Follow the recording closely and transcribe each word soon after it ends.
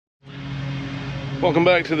Welcome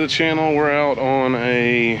back to the channel. We're out on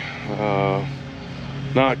a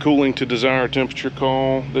not cooling to desired temperature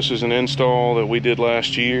call. This is an install that we did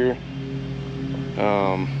last year.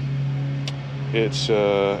 It's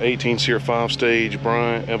 18 SEER 5-stage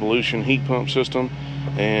Bryant Evolution heat pump system,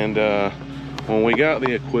 and when we got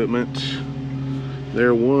the equipment,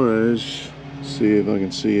 there was, let's see if I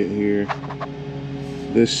can see it here,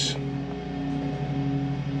 this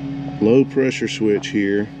low pressure switch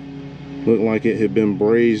here looked like it had been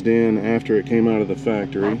brazed in after it came out of the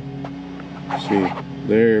factory. See,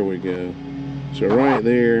 there we go. So right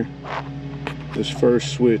there, this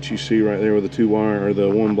first switch you see right there with the two wire, or the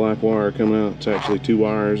one black wire coming out, it's actually two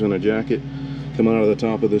wires and a jacket coming out of the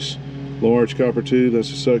top of this large copper tube.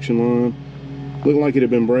 That's a suction line. Looked like it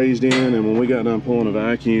had been brazed in, and when we got done pulling a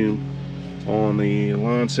vacuum on the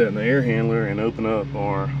line set and the air handler and open up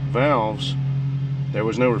our valves, there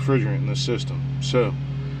was no refrigerant in this system. So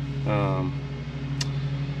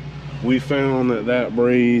we found that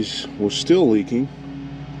braze was still leaking,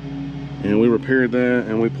 and we repaired that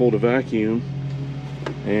and we pulled a vacuum,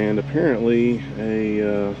 and apparently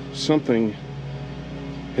something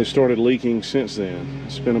has started leaking since then.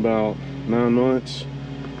 It's been about 9 months,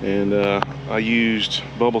 and I used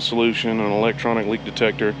bubble solution, an electronic leak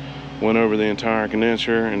detector, went over the entire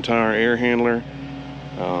condenser, entire air handler,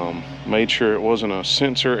 made sure it wasn't a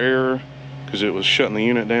sensor error because it was shutting the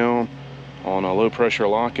unit down on a low pressure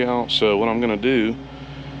lockout. So what I'm going to do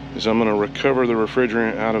is I'm going to recover the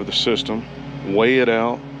refrigerant out of the system, weigh it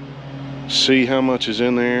out, see how much is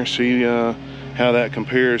in there, see how that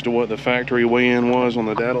compares to what the factory weigh-in was on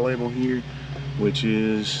the data label here, which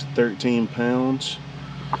is 13 pounds.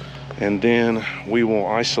 And then we will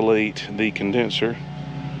isolate the condenser,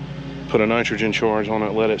 put a nitrogen charge on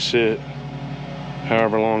it, let it sit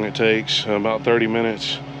however long it takes, about 30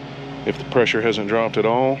 minutes. If the pressure hasn't dropped at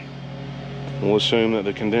all, we'll assume that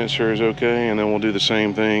the condenser is okay, and then we'll do the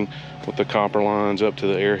same thing with the copper lines up to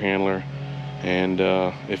the air handler. And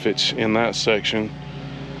if it's in that section,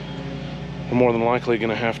 we're more than likely going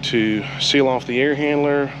to have to seal off the air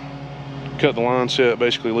handler, cut the line set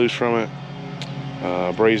basically loose from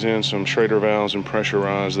it, braze in some Schrader valves and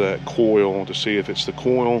pressurize that coil to see if it's the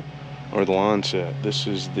coil or the line set. This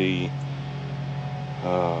is the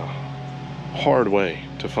hard way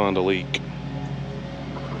to find a leak.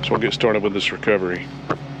 So we'll get started with this recovery.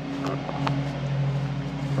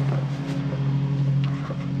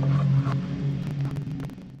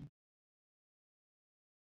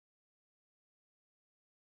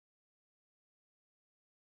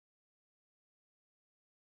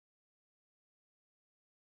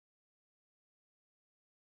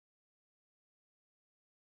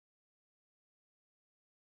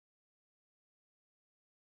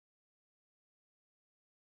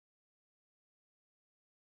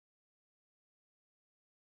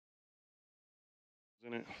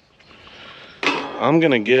 I'm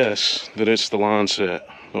gonna guess that it's the line set,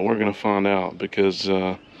 but we're gonna find out, because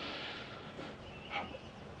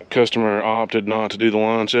customer opted not to do the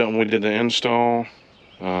line set when we did the install.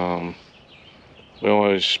 We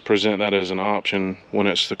always present that as an option when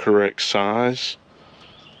it's the correct size,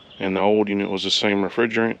 and the old unit was the same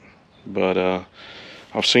refrigerant. But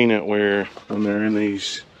I've seen it where when they're in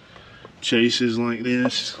these chases like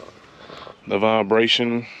this, the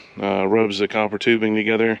vibration rubs the copper tubing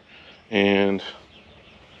together and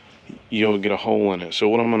you'll get a hole in it. So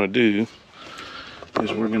what I'm going to do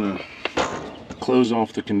is we're going to close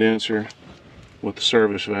off the condenser with the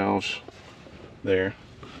service valves there.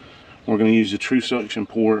 We're going to use the true suction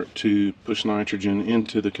port to push nitrogen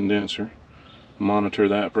into the condenser, monitor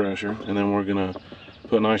that pressure, and then we're going to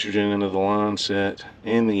put nitrogen into the line set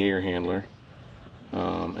and the air handler.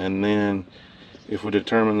 And then if we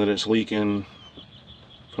determine that it's leaking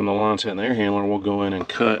from the line set and the air handler, we'll go in and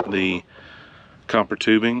cut the copper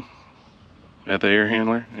tubing at the air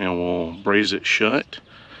handler and we'll braze it shut.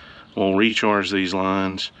 We'll recharge these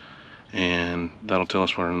lines, and that'll tell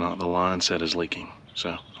us whether or not the line set is leaking.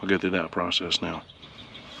 So I'll go through that process now.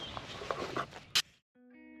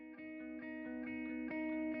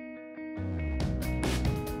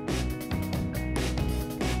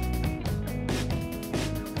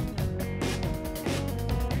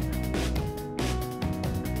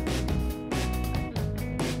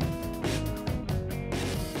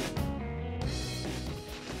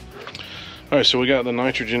 Alright, so we got the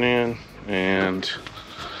nitrogen in, and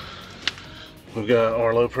we've got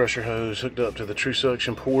our low pressure hose hooked up to the true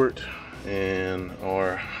suction port, and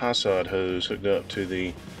our high side hose hooked up to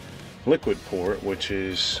the liquid port, which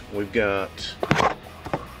is, we've got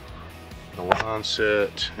the line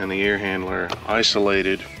set and the air handler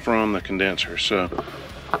isolated from the condenser. So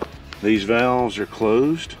these valves are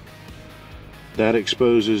closed. That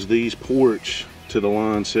exposes these ports to the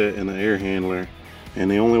line set and the air handler, and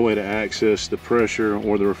the only way to access the pressure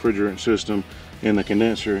or the refrigerant system in the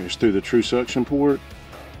condenser is through the true suction port.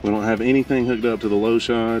 We don't have anything hooked up to the low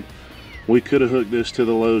side. We could have hooked this to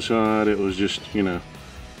the low side. It was just, you know,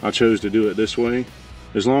 I chose to do it this way.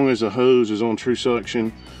 As long as the hose is on true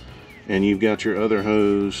suction and you've got your other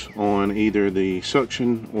hose on either the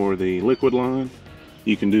suction or the liquid line,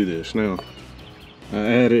 you can do this. Now, I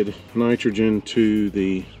added nitrogen to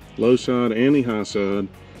the low side and the high side.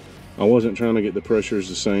 I wasn't trying to get the pressures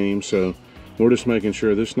the same, so we're just making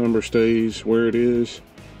sure this number stays where it is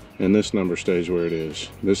and this number stays where it is.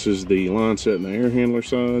 This is the line set and the air handler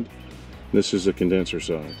side. This is the condenser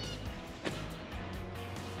side.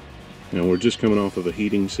 Now we're just coming off of a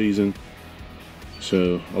heating season,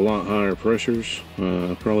 so a lot higher pressures,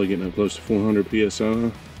 probably getting up close to 400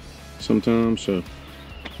 psi sometimes, so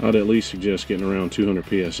I'd at least suggest getting around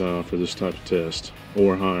 200 psi for this type of test,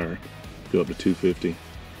 or higher, go up to 250.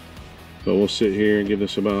 But we'll sit here and give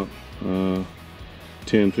this about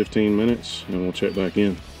 10-15 minutes and we'll check back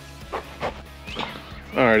in.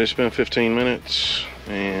 Alright, it's been 15 minutes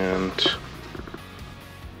and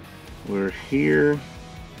we're here,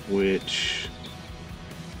 which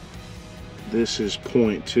this is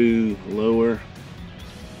 0.2 lower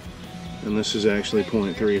and this is actually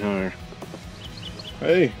 0.3 higher.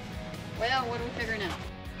 Hey! Well, what are we figuring out?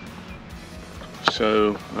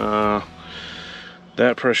 So,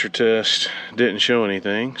 that pressure test didn't show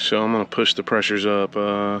anything, so I'm going to push the pressures up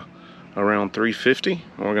around 350.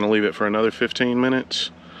 We're going to leave it for another 15 minutes,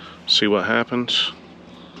 see what happens.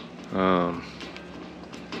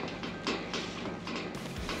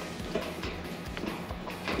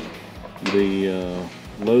 The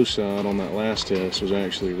low side on that last test was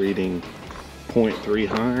actually reading 0.3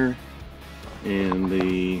 higher, and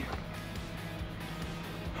the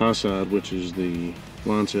high side, which is the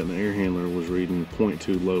line set and the air handler, was reading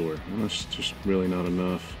 0.2 lower. And that's just really not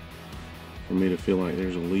enough for me to feel like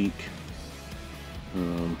there's a leak.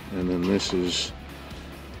 And then this is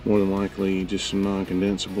more than likely just some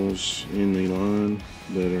non-condensables in the line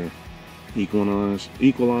that are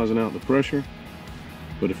equalizing out the pressure.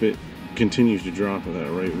 But if it continues to drop at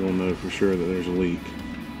that rate, we'll know for sure that there's a leak.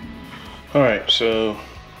 Alright, so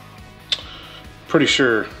pretty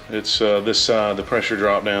sure it's this side, the pressure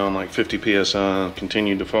dropped down like 50 psi and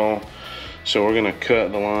continued to fall. So we're gonna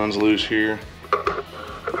cut the lines loose here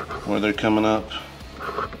where they're coming up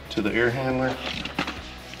to the air handler,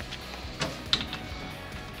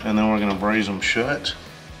 and then we're gonna braze them shut.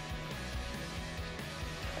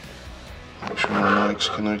 Make sure my mic's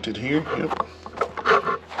connected here. Yep.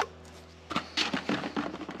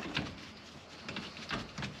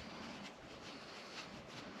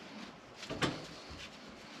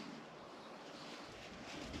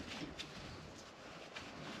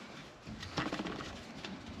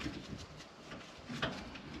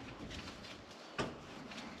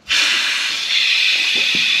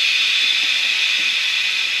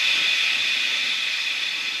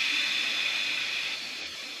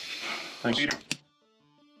 Thanks.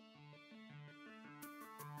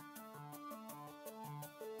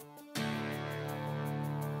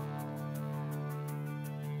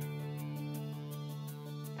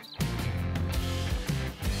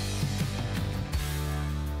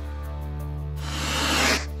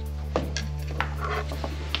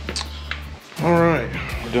 All right,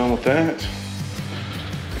 we're done with that.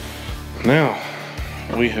 Now,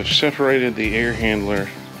 we have separated the air handler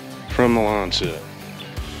from the line set,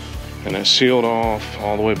 and it's sealed off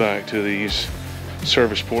all the way back to these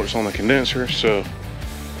service ports on the condenser. So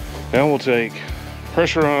now we'll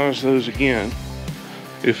pressurize those again.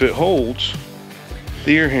 If it holds,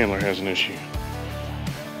 the air handler has an issue.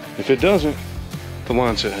 If it doesn't, the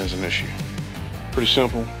line set has an issue. Pretty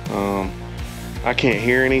simple. I can't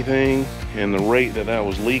hear anything, and the rate that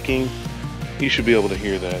was leaking, you should be able to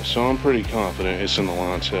hear that. So I'm pretty confident it's in the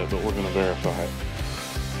line set, but we're gonna verify it.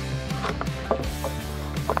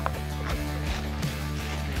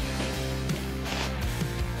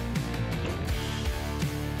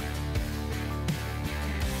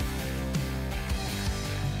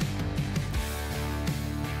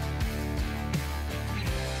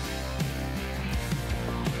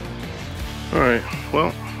 Alright,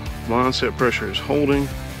 well, line set pressure is holding.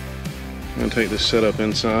 I'm going to take this setup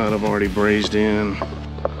inside. I've already brazed in.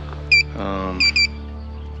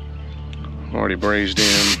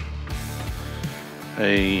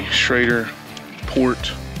 A Schrader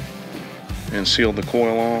port and sealed the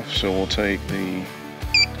coil off. So we'll take the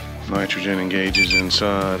nitrogen and gauges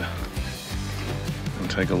inside and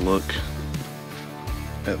take a look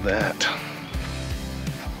at that.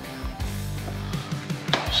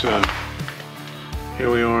 So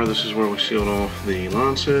here we are. This is where we sealed off the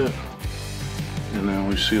line set, and now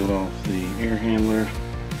we've sealed off the air handler.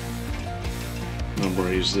 I'll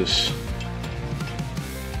braze this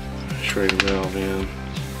Schrader valve in.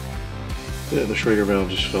 Yeah, the Schrader valve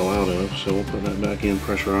just fell out of, so we'll put that back in,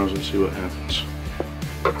 pressurize it, and see what happens.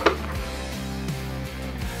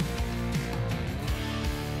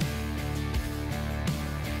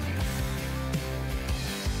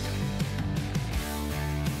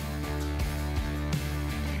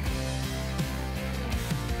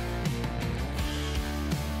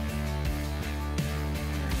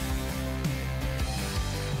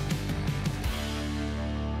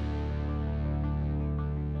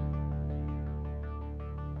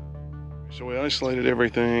 So we isolated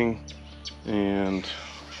everything, and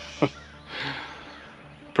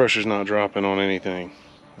pressure's not dropping on anything,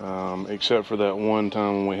 except for that one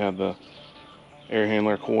time when we had the air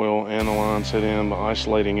handler coil and the line set in. But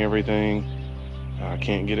isolating everything, I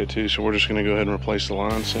can't get it to, so we're just going to go ahead and replace the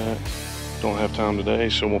line set. Don't have time today,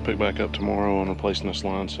 so we'll pick back up tomorrow on replacing this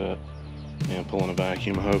line set and pulling a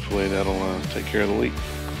vacuum. Hopefully that'll take care of the leak.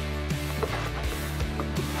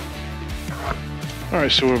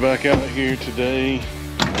 Alright, so we're back out here today.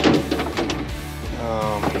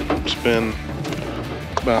 It's been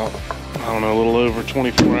about, I don't know, a little over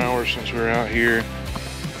 24 hours since we were out here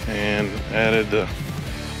and added the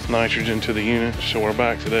nitrogen to the unit. So we're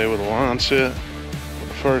back today with a line set.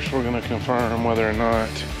 First, we're going to confirm whether or not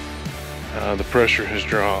the pressure has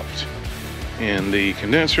dropped in the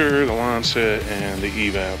condenser, the line set, and the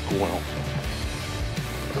evap coil.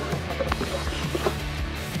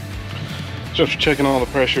 So after checking all the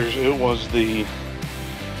pressures, it was the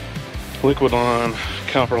liquid line,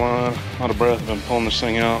 copper line. Out of breath, I've been pulling this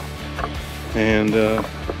thing out, and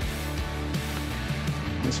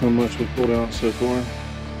that's how much we pulled out so far.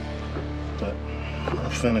 But I'll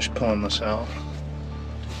finish pulling this out.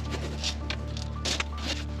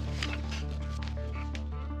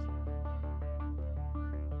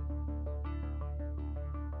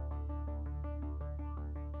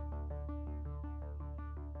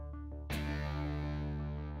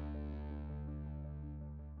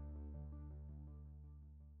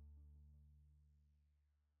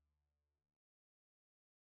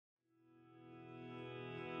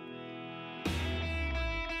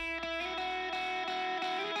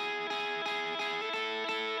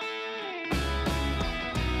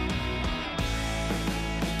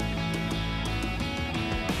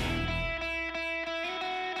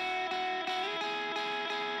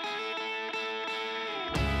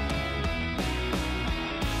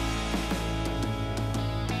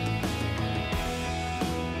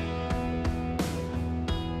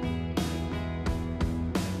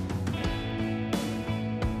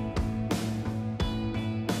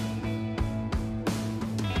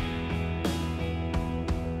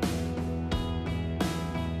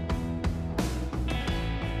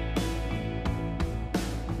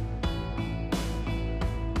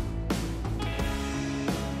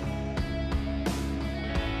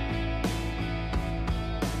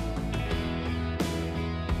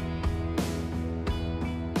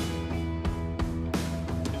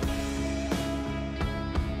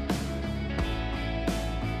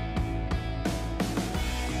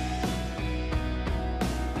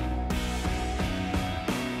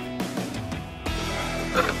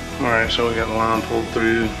 Alright, so we got the line pulled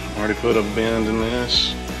through. Already put a bend in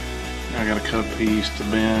this. I got to cut a piece to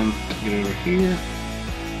bend to get over here.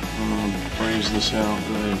 I'm going to braze this out,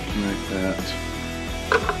 go ahead and connect that.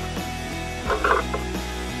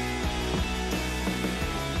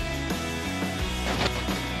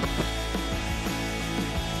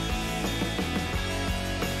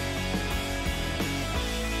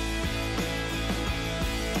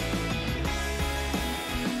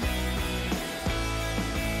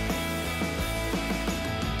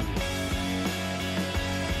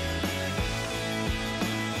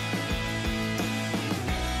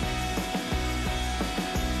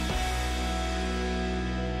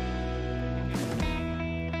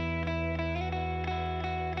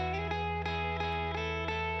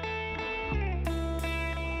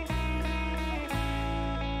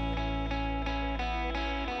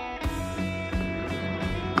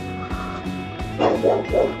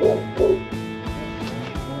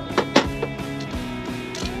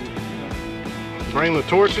 Bring the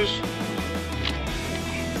torches.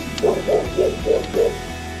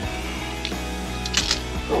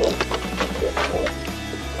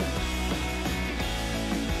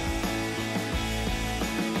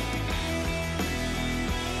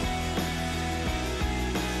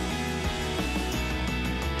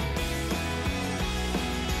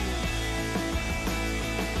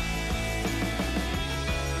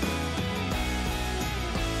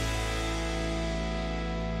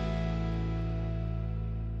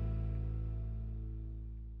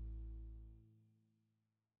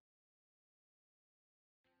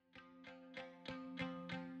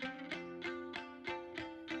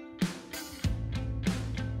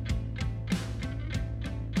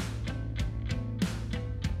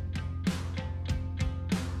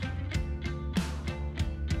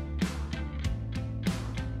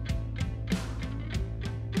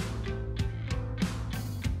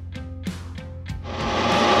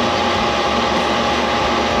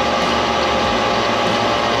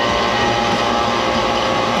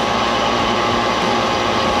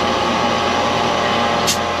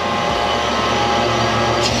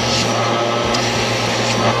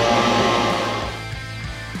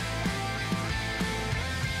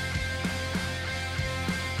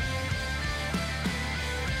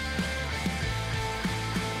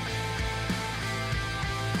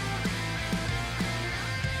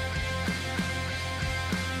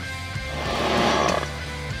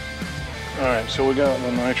 So we got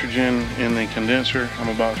the nitrogen in the condenser. I'm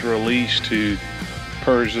about to release to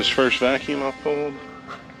purge this first vacuum I pulled.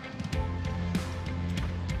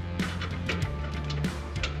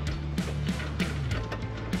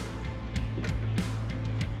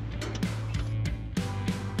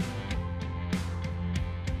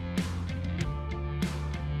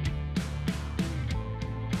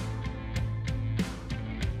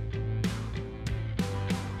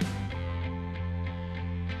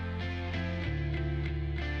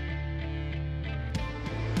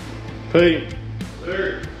 Pete.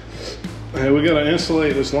 Sir. Hey, we gotta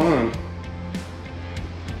insulate this line.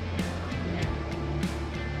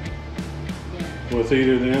 With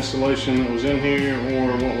either the insulation that was in here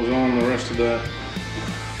or what was on the rest of that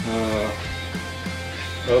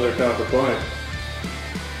other copper pipe.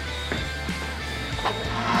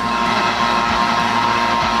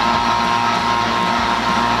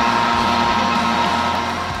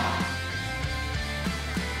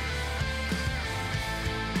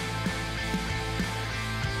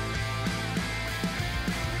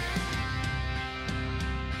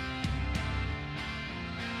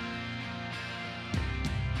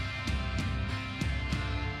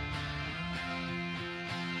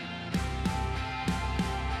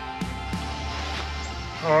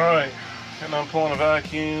 All right, and I'm pulling a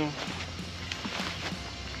vacuum.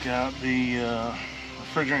 Got the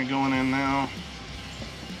refrigerant going in now.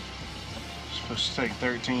 Supposed to take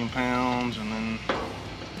 13 pounds, and then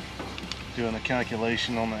doing a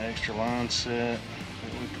calculation on the extra line set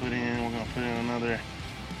that we put in. We're gonna put in another,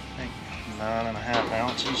 I think, 9.5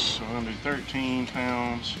 ounces. So we're gonna do 13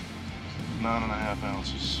 pounds, 9.5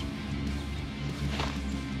 ounces.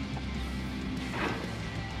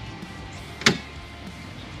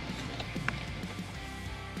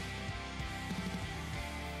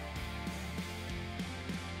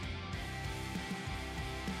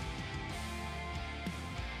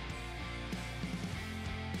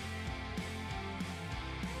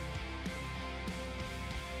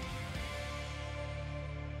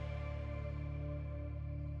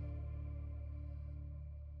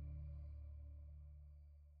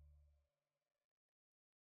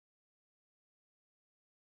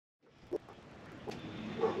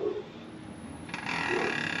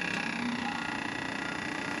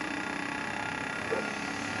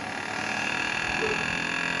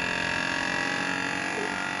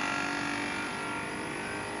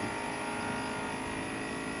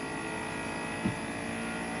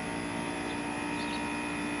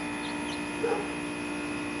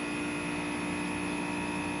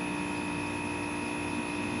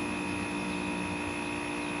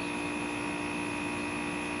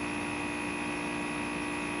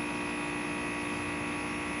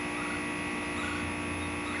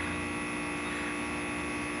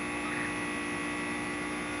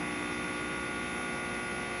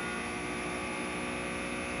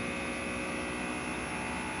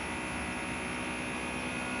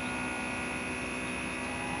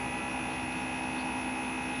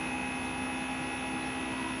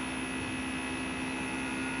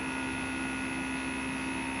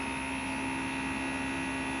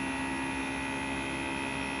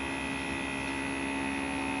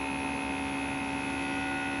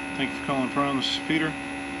 Thank you for calling Prime. This is Peter.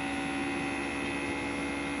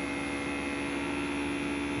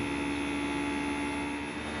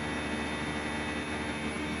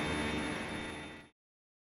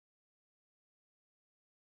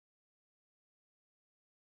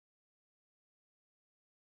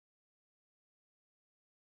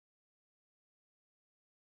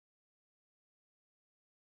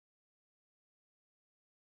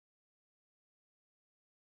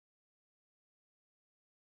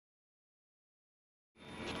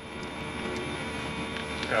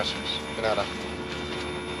 Gracias. De nada.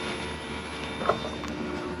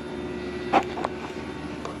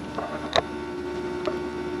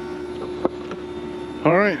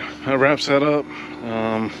 All right, that wraps that up.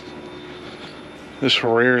 This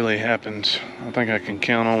rarely happens. I think I can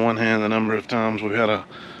count on one hand the number of times we've had a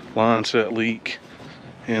line set leak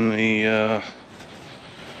in the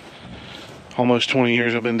almost 20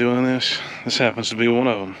 years I've been doing this. This happens to be one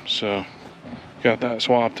of them. So got that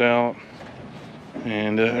swapped out,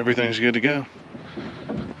 and everything's good to go.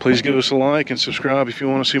 Please give us a like and subscribe if you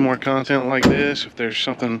want to see more content like this. If there's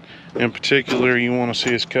something in particular you want to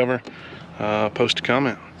see us cover, post a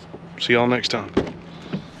comment. See y'all next time.